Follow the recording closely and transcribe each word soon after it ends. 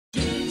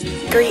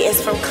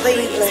Greetings from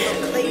Cleveland.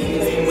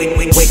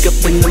 Wake up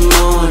in the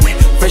morning,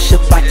 fresh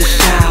up out the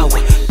shower,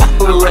 pop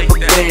a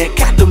rubber band,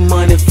 got the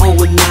money for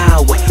an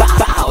hour.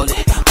 Ballin',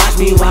 watch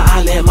me while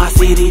I let my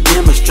city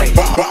demonstrate.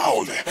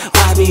 Ballin',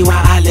 watch me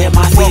while I let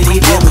my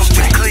city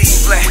demonstrate.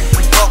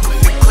 Welcome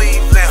to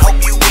Cleveland, hope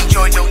you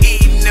enjoy your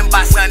evening.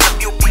 By sun up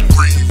you'll be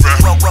breathing.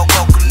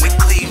 Welcome to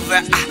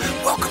Cleveland,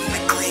 welcome to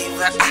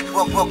Cleveland,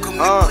 welcome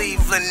to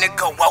Cleveland,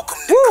 nigga.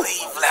 Welcome to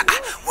Cleveland,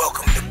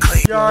 welcome to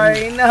Cleveland. You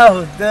already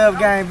know,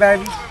 DHWGANG,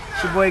 baby.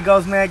 It's your boy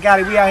Ghostman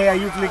Gotti. We out here at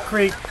Euclid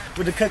Creek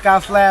with the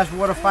cookout slash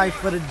water fight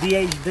for the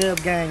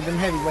DHWGANG. Them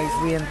heavyweights,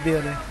 we in the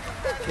building.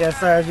 Yes,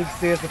 sir. As you can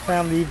see, it's a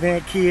family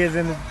event. Kids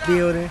in the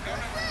building.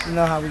 You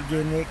know how we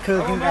getting it.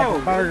 Cooking, got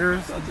the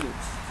burgers.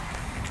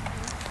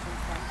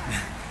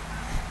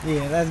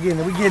 Yeah, that's getting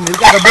it. We getting it. We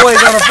got the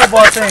boys on the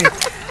football team.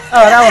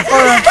 Oh, that was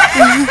fun.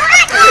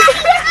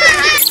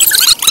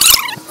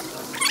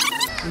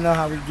 You know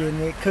how we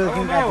getting it.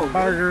 Cooking, got the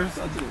burgers.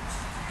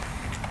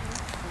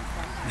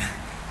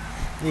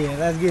 Yeah,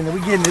 that's getting it. We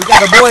getting it. We got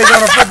the boys on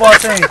the football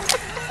team.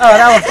 Oh,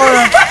 that was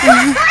fun.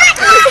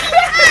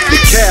 The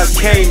Cavs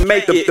can't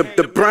make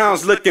the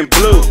Browns looking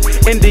blue.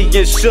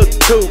 Indians shook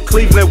too.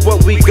 Cleveland,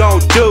 what we gon'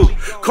 do?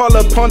 Call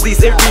upon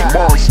these every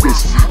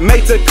monsters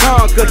made to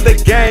conquer the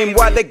game.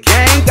 While the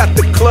gang got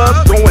the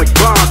club going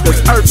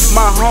bonkers. Earth's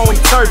my home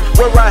turf,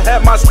 where I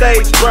had my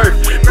stage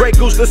birth. Grey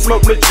Goose, the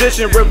smoke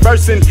magician,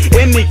 reversing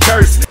any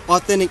curse.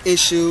 Authentic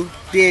issue,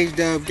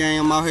 DHWGANG.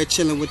 I'm out here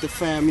chilling with the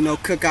fam, you know,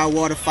 cookout,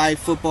 water fight,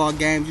 football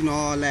games, you know,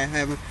 all that,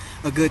 having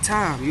a good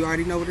time. You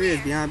already know what it is,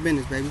 beyond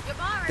business, baby.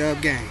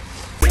 DHWGANG.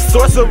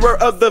 Sorcerer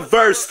of the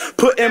verse,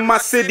 putting my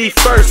city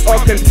first. All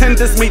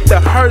contenders meet the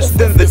hearse,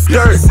 then the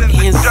dirt.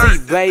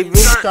 NC, baby.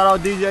 Shout out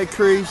DJ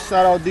Crease,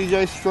 shout out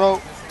DJ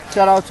Stroke,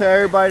 shout out to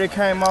everybody that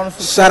came on.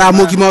 Shout out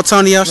Mookie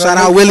Motonio, shout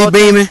out Willie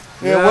Beeman.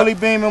 Yeah, Willie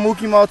Beeman,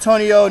 Mookie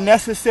Motonio,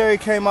 Necessary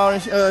came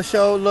out and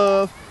showed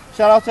love.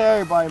 Shout out to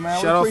everybody,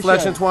 man. Shout out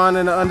Flex and Twine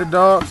and the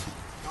Underdogs.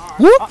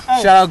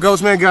 Shout out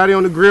Ghostman Gotti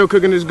on the grill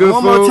cooking this good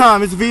food. One more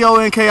time, it's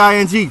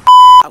VONKING.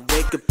 I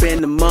wake up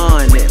in the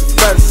morning,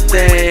 first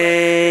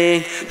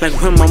thing, like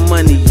when my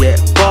money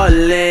at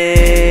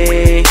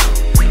ballin'.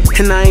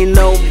 And I ain't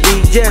no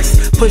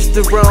BS, push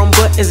the wrong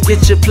buttons,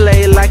 get your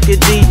play like a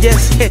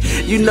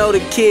DS. You know the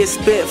kid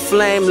spit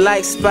flame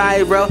like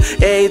Spyro.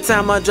 Every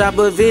time I drop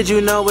a vid,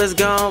 you know it's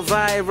gone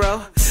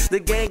viral. The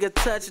gang a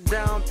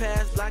touchdown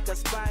pass like a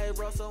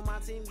spiral, so my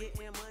team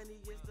getting money.